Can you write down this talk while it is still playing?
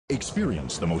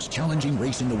Experience the most challenging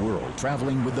race in the world,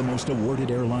 traveling with the most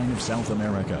awarded airline of South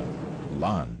America,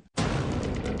 LAN.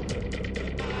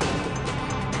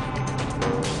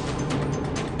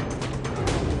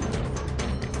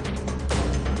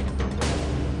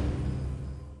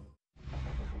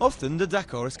 Often the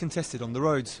Dakar is contested on the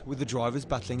roads, with the drivers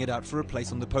battling it out for a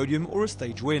place on the podium or a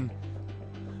stage win.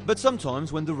 But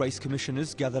sometimes when the race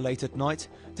commissioners gather late at night,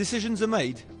 decisions are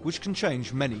made which can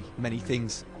change many, many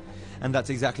things. And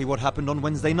that's exactly what happened on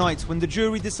Wednesday night, when the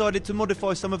jury decided to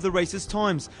modify some of the races'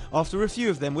 times after a few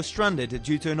of them were stranded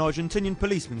due to an Argentinian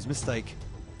policeman's mistake.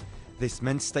 This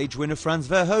meant stage winner Frans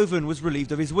Verhoeven was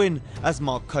relieved of his win, as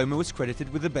Mark Comer was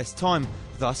credited with the best time,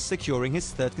 thus securing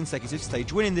his third consecutive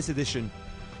stage win in this edition.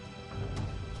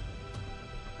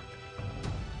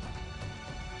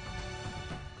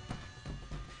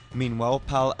 Meanwhile,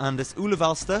 Pal-Anders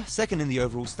Ullevalseter, second in the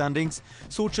overall standings,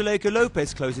 saw Chilean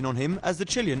Lopez closing on him as the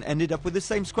Chilean ended up with the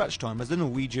same scratch time as the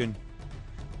Norwegian.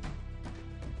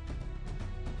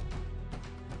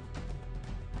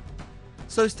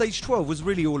 So stage 12 was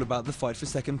really all about the fight for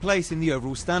second place in the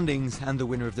overall standings, and the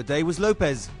winner of the day was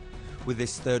Lopez. With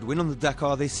his third win on the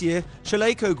Dakar this year,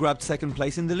 Chilean grabbed second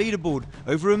place in the leaderboard,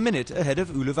 over a minute ahead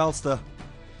of Ullevalseter.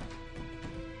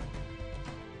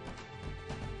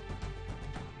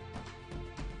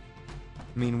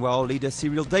 Meanwhile, leader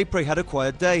Cyril Despres had a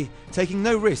quiet day, taking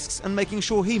no risks and making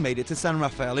sure he made it to San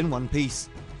Rafael in one piece.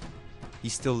 He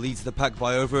still leads the pack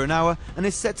by over an hour and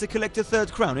is set to collect a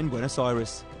third crown in Buenos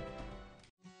Aires.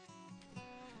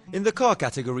 In the car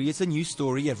category, it's a new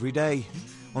story every day.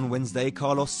 On Wednesday,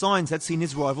 Carlos Sainz had seen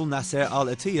his rival Nasser Al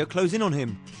Attiyah close in on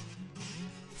him.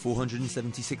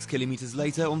 476 kilometers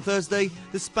later, on Thursday,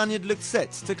 the Spaniard looked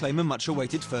set to claim a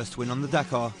much-awaited first win on the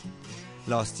Dakar.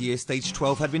 Last year, stage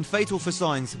 12 had been fatal for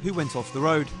Sainz, who went off the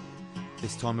road.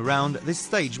 This time around, this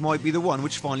stage might be the one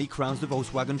which finally crowns the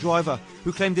Volkswagen driver,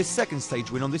 who claimed his second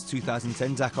stage win on this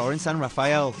 2010 Dakar in San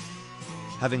Rafael.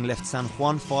 Having left San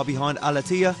Juan far behind Al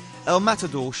Attiyah, El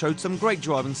Matador showed some great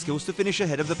driving skills to finish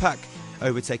ahead of the pack,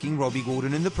 overtaking Robbie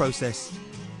Gordon in the process.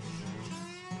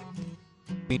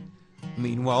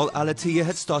 Meanwhile, Al Attiyah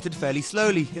had started fairly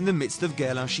slowly in the midst of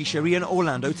Gerlin Chichery and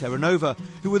Orlando Terranova,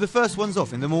 who were the first ones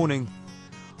off in the morning.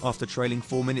 After trailing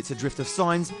 4 minutes adrift of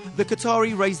Sainz, the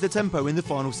Qatari raised the tempo in the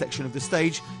final section of the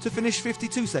stage to finish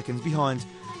 52 seconds behind,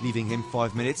 leaving him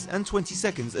 5 minutes and 20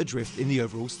 seconds adrift in the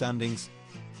overall standings.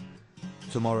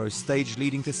 Tomorrow's stage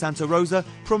leading to Santa Rosa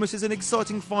promises an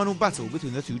exciting final battle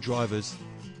between the two drivers.